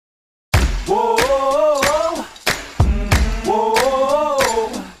Whoa, whoa,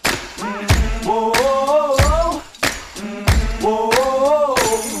 whoa, whoa.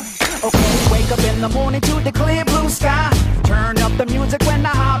 Okay, wake up in the morning to the clear blue sky. Turn up the music when I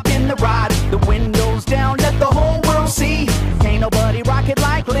hop in the ride. The windows down, let the whole world see. Ain't nobody rock it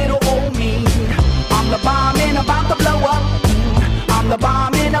like little old me. I'm the bomb and about to blow up. I'm the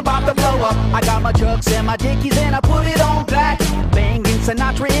bomb and about to blow up. I got my trucks and my dickies and I put it on black. Banging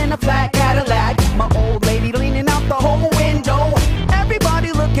Sinatra in a flat Cadillac. My old lady leaning out the whole window.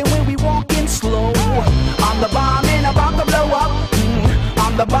 Everybody looking when we walking slow. I'm the bomb and about to blow up.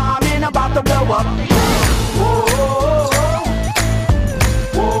 I'm the bomb and about to blow up. Whoa.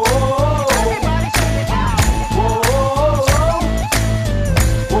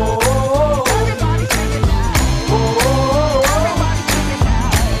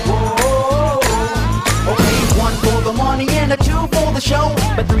 Show,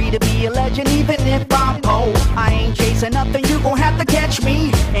 but 3 to be a legend, even if I'm poor. I ain't chasing nothing, you gon' have to catch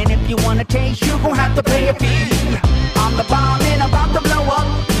me. And if you wanna taste, you gon' have to pay a fee. I'm the bomb and about to blow up.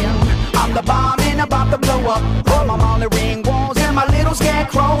 I'm the bomb and about to blow up. All my Molly ring walls and my little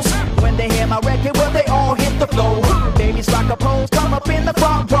scarecrows. When they hear my record, well, they all hit the floor. Babies rock a pose, come up in the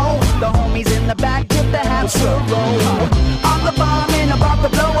front row. The homies in the back tip the half roll. I'm the bomb and about to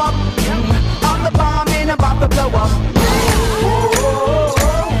blow up. I'm the bomb and about to blow up.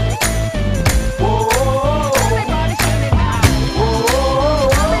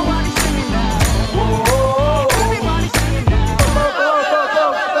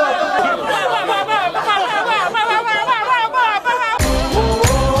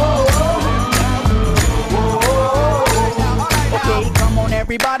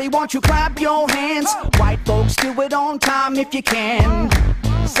 Everybody, won't you clap your hands? White folks, do it on time if you can.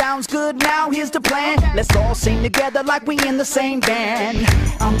 Sounds good, now here's the plan. Let's all sing together like we in the same band.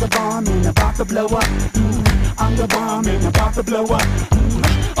 I'm the bomb and about to blow up. I'm the bomb and about to blow up.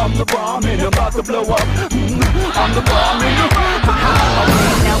 I'm the bomb and about to blow up. I'm the bomb and about to blow up.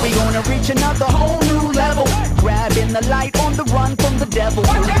 Now we gonna reach another whole new level. Grabbing the light on the run from the devil.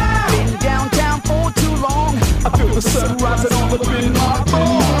 Been downtown for too long. I feel the sun rising all up in my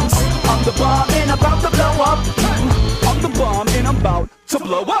bones. I'm the bomb and about to blow up. I'm the bomb and I'm about to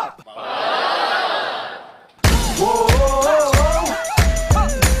blow up.